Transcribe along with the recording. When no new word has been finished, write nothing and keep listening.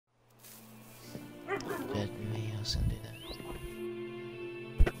was gonna do that.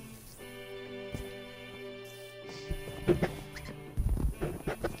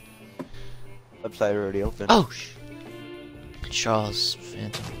 Website already open. Oh, Charles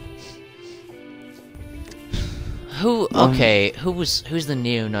Phantom. Who? Okay, who's the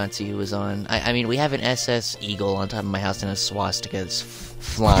neo-Nazi who was on? I mean, we have an SS Eagle on top of my house and a swastika that's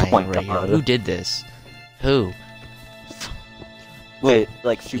flying right here. Who did this? Who? Wait,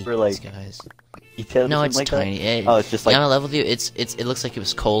 like super like guys. No, it's like tiny. It's just like on a level view. It looks like it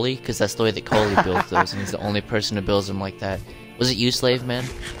was Coley, because that's the way that Coley built those, and he's the only person who builds them like that. Was it you, Slave Man?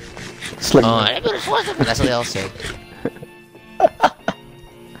 Slave Man. I built a swastika. That's what they all say.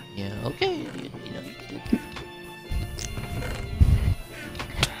 Yeah. Okay. You know.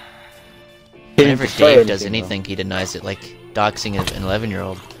 Whenever Dave does anything, he denies it, like doxing an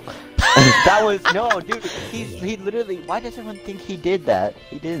 11-year-old. That was no, dude. He literally. Why does everyone think he did that?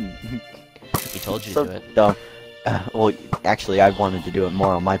 He didn't. He told you to do it. Dumb. Well, actually, I wanted to do it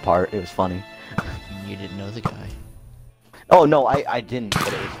more on my part. It was funny. You didn't know the guy. Oh no, I didn't.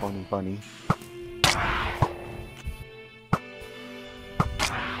 But it was funny.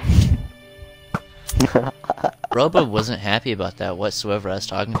 Robo wasn't happy about that whatsoever. I was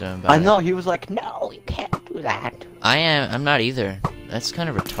talking to him about it. I know, he was like, no, you can't do that. I'm not either. That's kind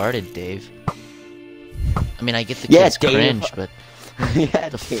of retarded, Dave. I mean, I get the kids cringe, but... Yeah,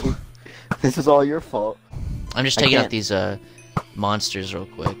 Dave. This is all your fault. I'm just taking out these, monsters real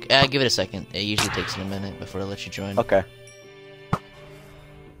quick. Give it a second. It usually takes a minute before I let you join. Okay.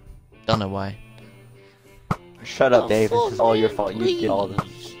 Don't know why. Shut up, Dave. This is all your fault. You did all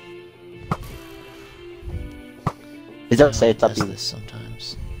this. Is that say it's up to you? This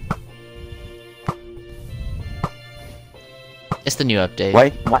sometimes. It's the new update.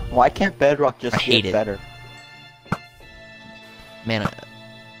 Why can't Bedrock just get better? Man,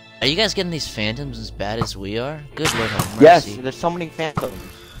 are you guys getting these phantoms as bad as we are? Good Lord have mercy. Yes, there's so many phantoms.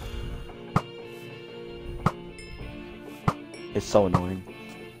 It's so annoying.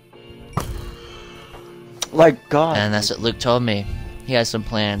 Like God. And that's what Luke told me. He has some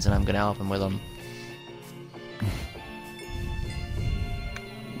plans, and I'm gonna help him with them.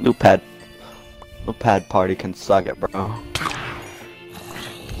 Lopad Party can suck it, bro.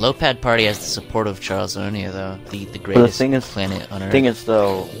 Lopad Party has the support of Charlesonia, though, the greatest planet on Earth. The thing is,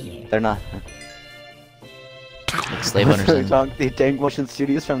 though, they're not. Like slave owners. The Dank Motion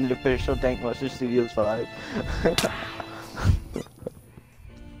Studios from the official Dank Motion Studios 5.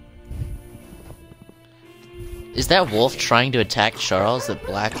 Is that wolf trying to attack Charles? The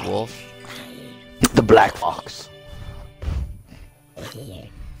black wolf? The black fox.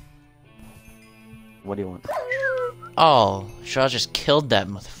 What do you want? Oh, Charles just killed that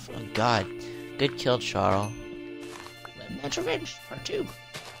motherfucker. Oh, God. Good kill, Charles. Man's Revenge, Part 2.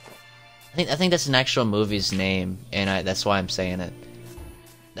 I think that's an actual movie's name, and that's why I'm saying it.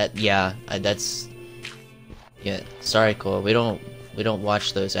 Yeah, sorry, Cole. We don't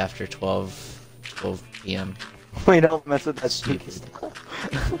watch those after 12 p.m. We don't mess with that stupid.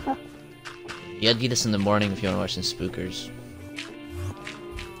 You gotta do this in the morning if you want to watch some spookers.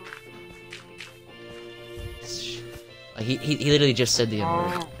 He literally just said the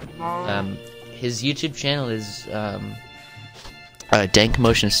N-word. His YouTube channel is Dank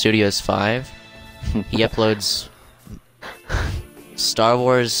Motion Studios 5. He uploads Star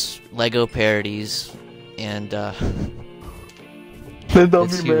Wars Lego parodies and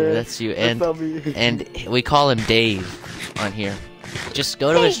that's you and we call him Dave on here. Just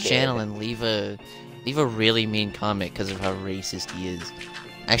go to his channel and leave a really mean comment because of how racist he is.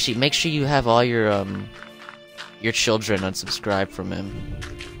 Actually, make sure you have all your children unsubscribe from him.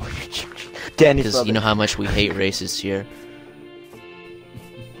 Because you know how much we hate racists here.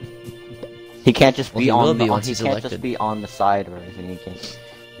 He can't just be on the once he's elected. Just be on the side or anything. He can.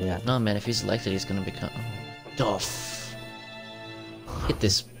 Yeah. No, man. If he's elected, he's gonna become. Hit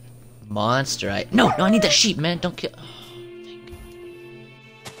this monster! No, I need that sheep, man. Don't kill. Oh, thank God.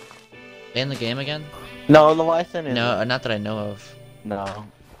 Ban the game again? No, Leviathan is. No, not that I know of. No.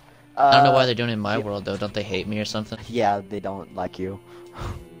 I don't know why they're doing it in my world though. Don't they hate me or something? Yeah, they don't like you.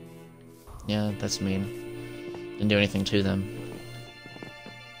 Yeah, that's mean. Didn't do anything to them.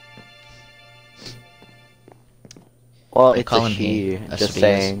 Well, it's a she. Just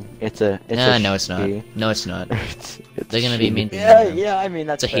saying. It's a. No, it's not. No, it's not. They're gonna be mean. Yeah. I mean,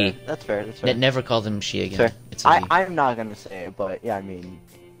 that's it's a fair. he. That's fair. That's fair. Never call them she again. Fair. It's a he. I'm not gonna say it, but yeah, I mean,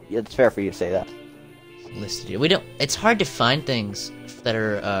 it's fair for you to say that. Listed. We don't. It's hard to find things that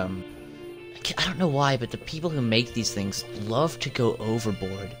are. I don't know why, but the people who make these things love to go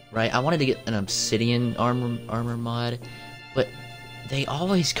overboard, right? I wanted to get an obsidian armor mod, but they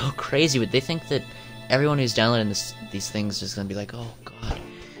always go crazy with. They think that everyone who's downloading these things is gonna be like, oh god,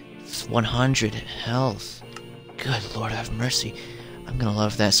 100 health. Good Lord have mercy. I'm gonna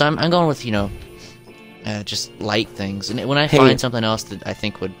love that. So I'm going with, you know, just light things. And when I find something else that I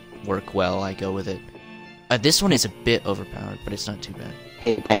think would work well, I go with it. This one is a bit overpowered, but it's not too bad.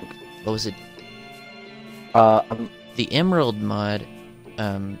 Hey, Tank. What was it? The Emerald mod,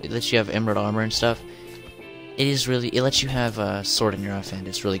 it lets you have emerald armor and stuff. It lets you have a sword in your offhand.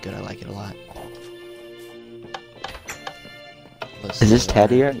 It's really good. I like it a lot. Is this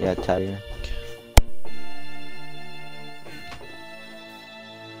Taddier? Yeah, Taddier.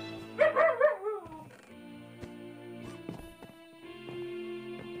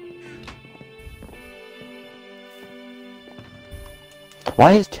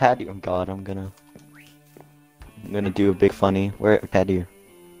 Why is Taddier? Oh god, I'm gonna do a big funny. Where Taddier?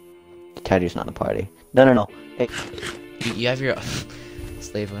 Taddier's not in the party. No. Hey. You have your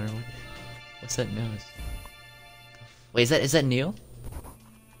slave owner one. What's that nose? Wait, is that new?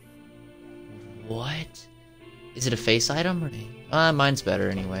 What? Is it a face item or? Mine's better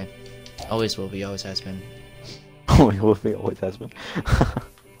anyway. Always will be. Always has been. Always will be. Always has been.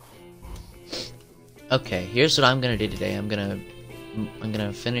 Okay, here's what I'm gonna do today. I'm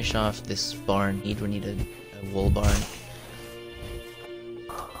gonna finish off this barn. We need a wool barn.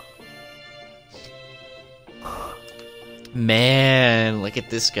 Man, look at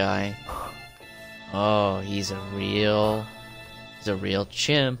this guy. Oh, he's a real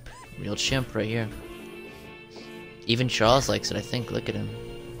chimp. Real chimp right here. Even Charles likes it, I think. Look at him.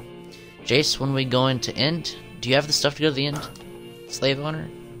 Jace, when we going to end? Do you have the stuff to go to the end? Slave owner?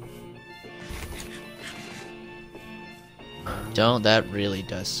 Don't. That really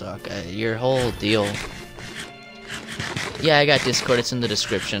does suck. Your whole deal. Yeah, I got Discord. It's in the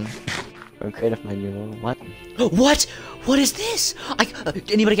description. Or creative menu. What? What? What is this?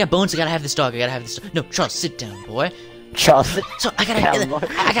 Anybody got bones? I gotta have this dog. I gotta have this. No, Charles, sit down, boy. Charles, sit down. I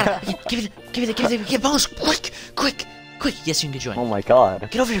gotta. Give me the bones. Quick. Yes, you can get joined. Oh my god.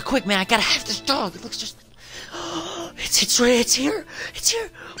 Get over here, quick, man. I gotta have this dog. It looks just. It's here.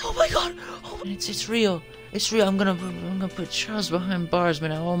 Oh my god. Oh, it's real. It's real. I'm gonna put Charles behind bars,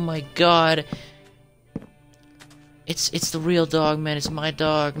 man. Oh my god. It's the real dog, man. It's my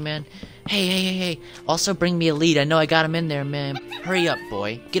dog, man. Hey. Also bring me a lead. I know I got him in there, man. Hurry up,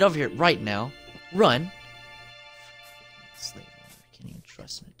 boy. Get over here right now. Run. Slave owner. Can't even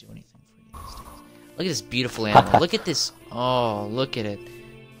trust him to do anything for you these days. Look at this beautiful animal. Look at this. Oh, look at it.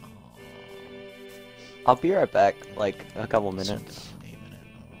 Oh. I'll be right back, like a couple minutes. Oh,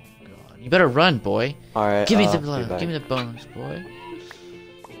 God. You better run, boy. Alright, give me the blood. Give me the bones, boy.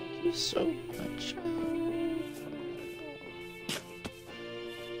 Thank you so much.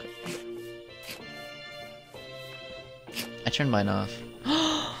 I turned mine off.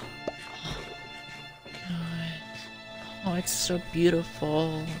 Oh, God. Oh, it's so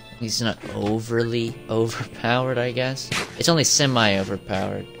beautiful. He's not overly overpowered, I guess. It's only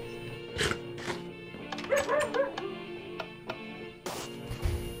semi-overpowered.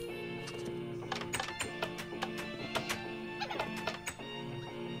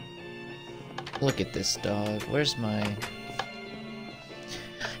 Look at this dog. Where's my...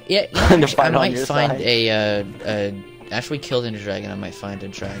 Yeah, you know, I might find a after we kill the Ender Dragon, I might find a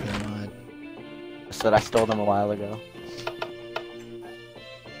dragon mod. I said I stole them a while ago.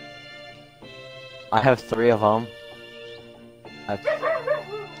 I have 3 of them.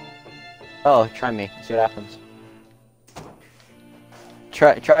 Oh, try me. See what happens.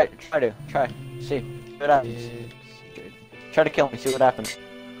 Try. See what happens. Try to kill me. See what happens.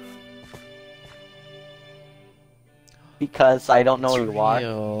 Because I don't know who you are. I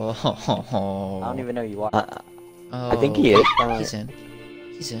don't even know who you are. I think he is. He's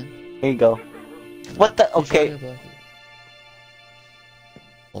in. Here you go. What the? Okay. Here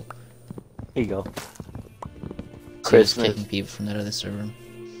you go. Christmas. Kicking people from that other server.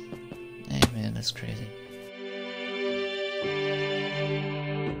 Hey man, that's crazy.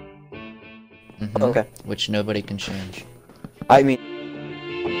 Okay. Which nobody can change. I mean,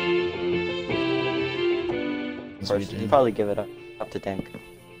 you probably give it up to Tank.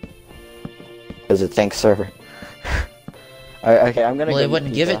 Because it's Tank's server. Okay, I'm gonna. Well, they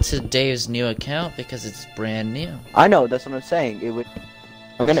wouldn't give it to Dave's new account because it's brand new. I know, that's what I'm saying. It would.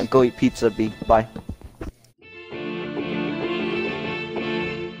 I'm gonna go eat pizza. Bye.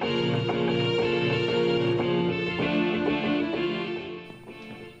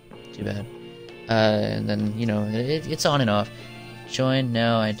 Too bad. And then you know it's on and off. Join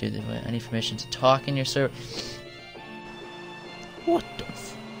now. I need permission to talk in your server. What the?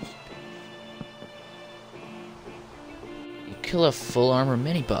 You kill a full armor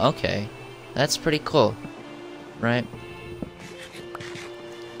mini, but okay. That's pretty cool, right?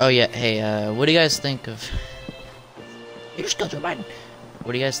 Oh yeah, hey, what do you guys think of... Your skills are mine!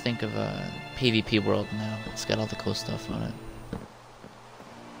 What do you guys think of, PvP World now? It's got all the cool stuff on it.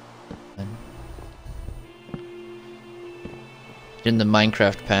 In the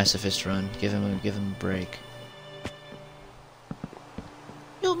Minecraft pacifist run, give him a break.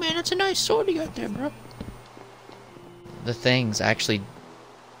 Yo man, that's a nice sword you got there, bro. The things actually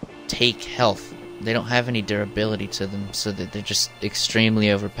take health. They don't have any durability to them, so that they're just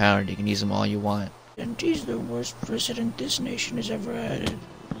extremely overpowered. You can use them all you want. And he's the worst president this nation has ever had.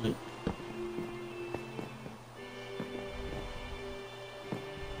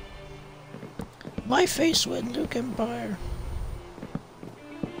 My face with Luke Empire.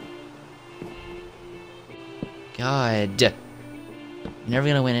 God. You're never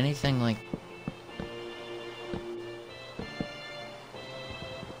gonna win anything like...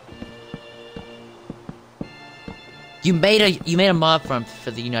 You made a mob farm for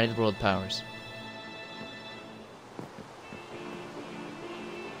the United World Powers.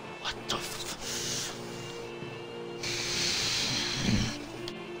 What the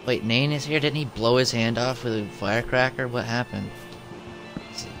Wait, Nane is here? Didn't he blow his hand off with a firecracker? What happened?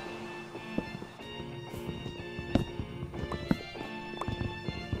 Let's see.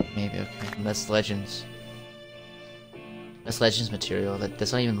 Maybe, okay. That's Legends. That's Legends material.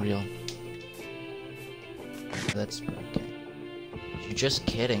 That's not even real. That's okay. You're just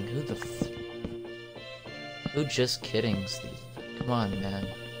kidding. Who the Who just kiddings these? Come on, man.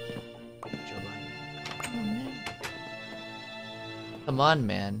 Come on, man. Come on,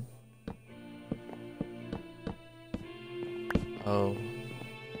 man. Oh.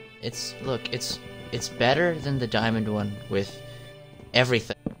 Look, it's better than the diamond one with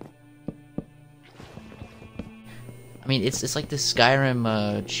everything. I mean, it's like the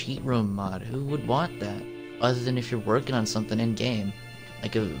Skyrim cheat room mod. Who would want that? Other than if you're working on something in game,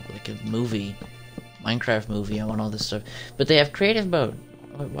 like a movie, Minecraft movie. I want all this stuff, but they have creative mode.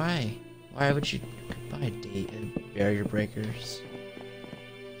 Why? Why would you buy barrier breakers?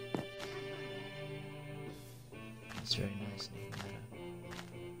 That's very nice.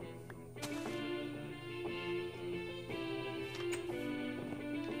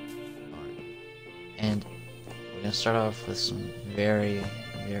 And we're gonna start off with some very,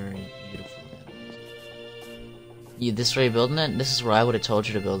 very beautiful animals. This way you're building it? This is where I would have told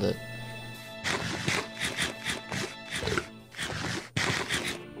you to build it.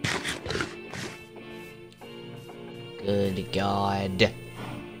 Good God.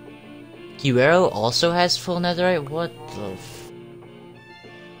 Guero also has full netherite? What the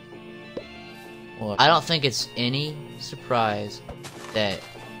Well, I don't think it's any surprise that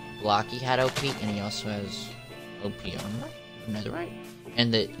Blocky had OP, and he also has OP armor, netherite,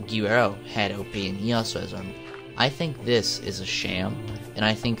 and that Guero had OP, and he also has armor. I think this is a sham, and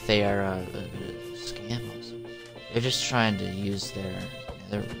I think they are a scam also. They're just trying to use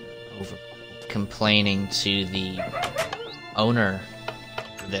they're over complaining to the owner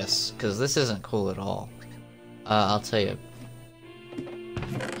for this, because this isn't cool at all. I'll tell you.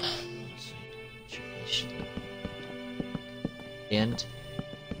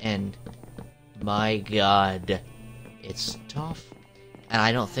 And my God, it's tough. And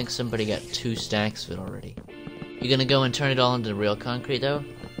I don't think somebody got 2 stacks of it already. You gonna go and turn it all into real concrete though?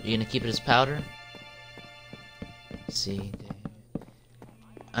 You gonna keep it as powder? Let's see.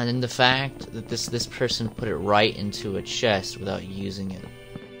 And then the fact that this person put it right into a chest without using it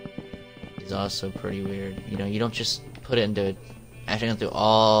is also pretty weird. You know, you don't just put it into after going through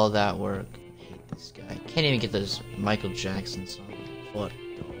all that work. I hate this guy. Can't even get those Michael Jackson songs. What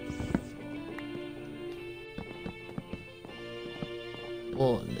the fuck?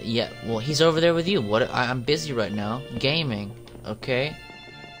 Well, yeah, well, he's over there with you. I'm busy right now, gaming, okay?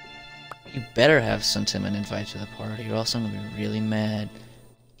 You better have sent him an invite to the party, or else I'm gonna be really mad.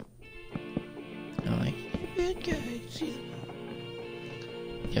 I'm like, bad guys.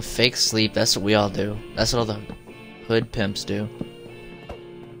 Yeah, fake sleep, that's what we all do. That's what all the hood pimps do.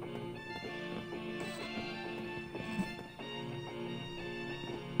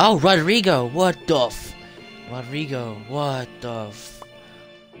 Oh, Rodrigo, what the f... Rodrigo, what the f...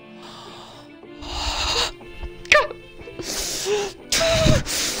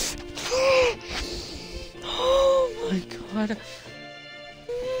 Oh my God.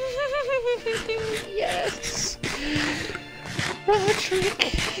 Yes! Rodrigo,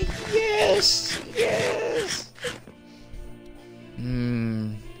 yes! Yes!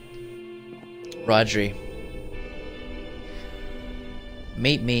 Rodri.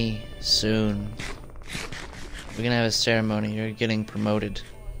 Meet me soon. We're gonna have a ceremony. You're getting promoted.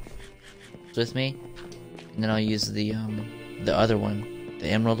 with me, and then I'll use the other one, the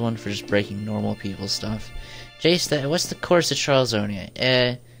emerald one, for just breaking normal people's stuff. Jace, what's the course to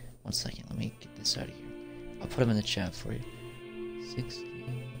Charlesonia? 1 second, let me get this out of here. I'll put them in the chat for you. 16.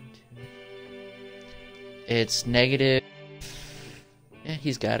 It's negative. Yeah,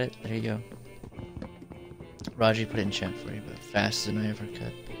 he's got it. There you go. Roger put it in chat for you, but faster than I ever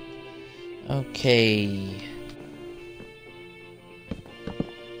could. Okay.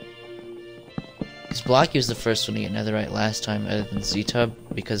 Because Blocky was the first one to get netherite last time, other than Z-Tub,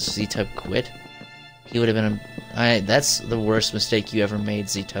 because Z-Tub quit. He would have been that's the worst mistake you ever made,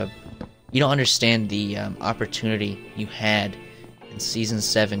 Z-Tub. You don't understand the opportunity you had in Season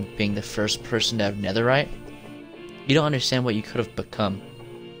 7 being the first person to have netherite. You don't understand what you could have become.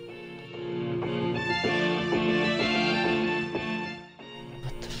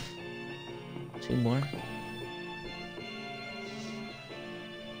 What the f... 2 more?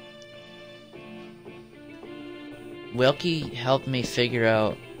 Wilkie helped me figure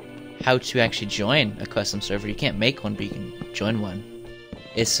out how to actually join a custom server. You can't make one, but you can join one.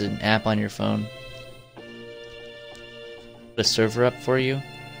 It's an app on your phone. Put a server up for you.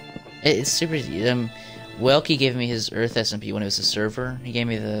 It's super easy. Welky gave me his Earth SMP when it was a server. He gave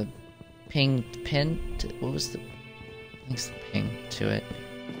me the ping what was the... I think it's the ping to it.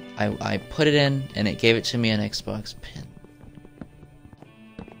 I put it in, and it gave it to me on Xbox. Pin.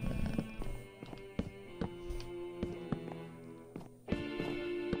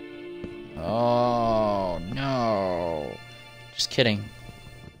 Oh, no. Just kidding.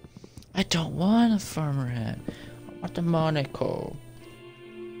 I don't want a farmer hat. I want the monocle.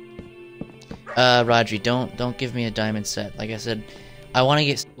 Rodri, don't give me a diamond set. Like I said, I want to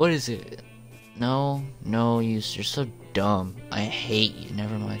get... What is it? No, you're so dumb. I hate you.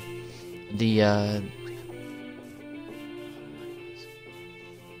 Never mind. The,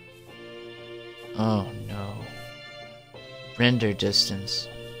 oh, no. Render distance.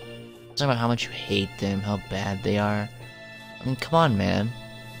 Talking about how much you hate them, how bad they are. I mean, come on, man.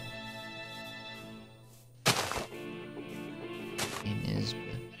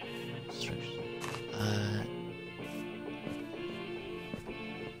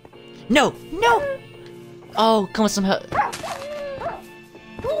 No! Oh, come on, some help. That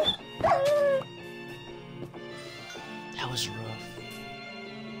was rough.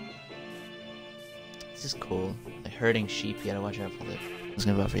 This is cool. The herding sheep, you gotta watch out for that. I was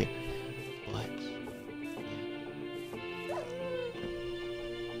gonna vote for you. What? Yeah.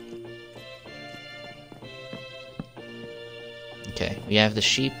 Okay, we have the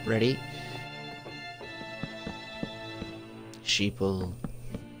sheep ready. Sheep will...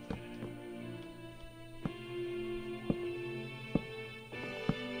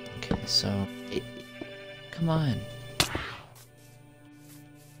 Okay, so... Come on.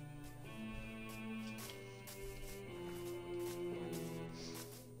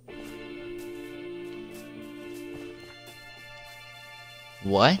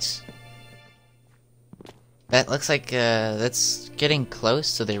 What? That looks like, that's getting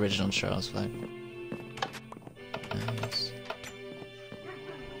close to the original Charles flag. Nice.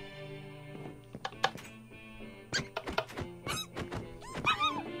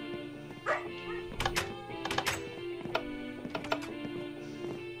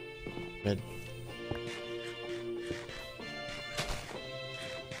 Red.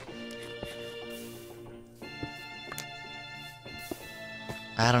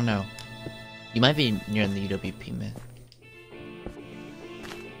 I don't know. You might be near the UWP, man.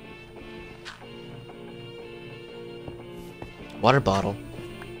 Water bottle?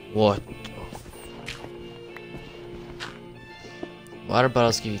 What? Water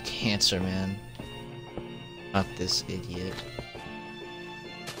bottles give you cancer, man. Not this idiot.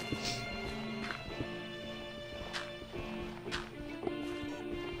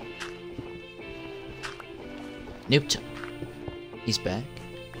 Nope. He's back.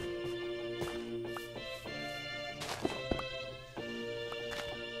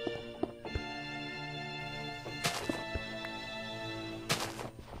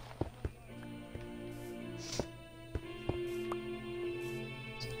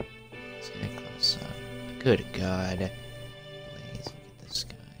 Good God. Please, look at this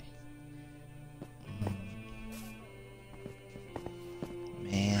guy.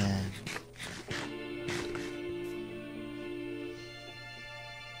 Man.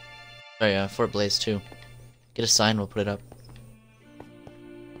 Sorry, Fort Blaze too. Get a sign, we'll put it up.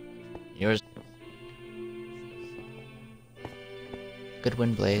 Yours. Good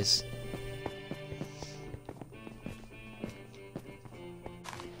win, Blaze.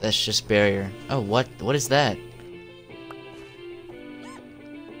 That's just barrier. Oh, what? What is that?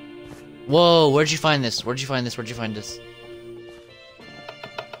 Whoa, where'd you find this? Where'd you find this? Where'd you find this?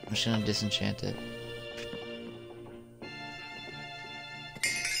 I'm just gonna disenchant it.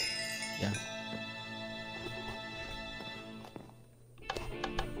 Yeah.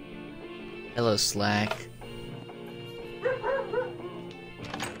 Hello, Slack.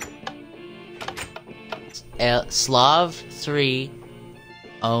 Slav 3,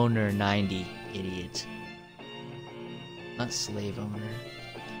 owner 90, idiot. Not slave owner.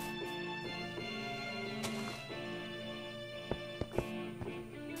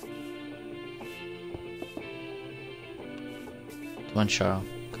 Come on, Charles.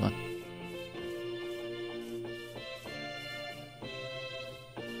 Come on.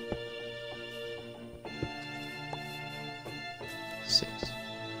 Six.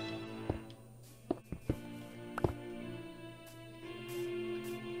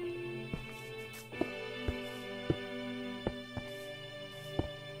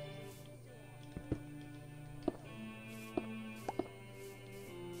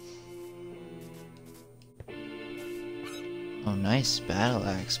 Oh, nice battle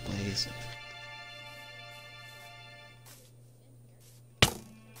axe blaze.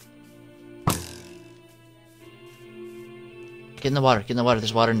 Get in the water, get in the water,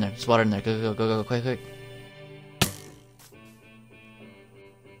 there's water in there, there's water in there, go, go, go, go, go, quick, quick.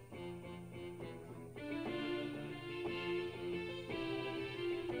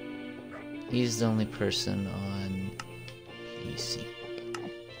 He's the only person on PC.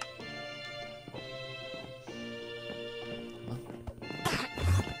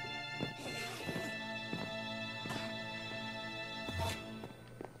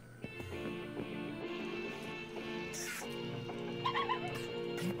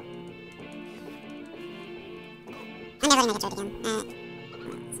 I'm never gonna get to it again.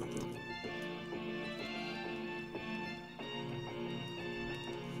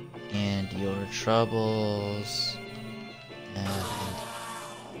 And your troubles. And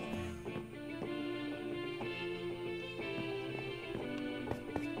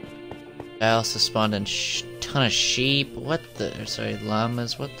I also spawned a ton of sheep. What the? Sorry,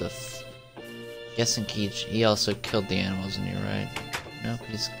 llamas. What the? Guessing he also killed the animals, and you're right. Nope,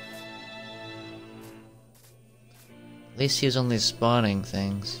 he's. At least he was only spawning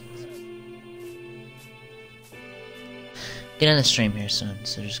things. Get on the stream here soon,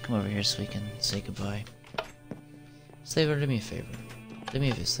 so just come over here so we can say goodbye. Slaver, do me a favor. Do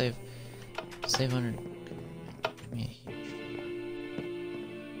me a favor, slave 100. Give me a huge favor.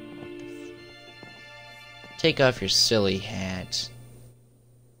 Take off your silly hat.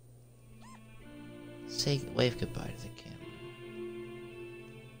 Wave goodbye to the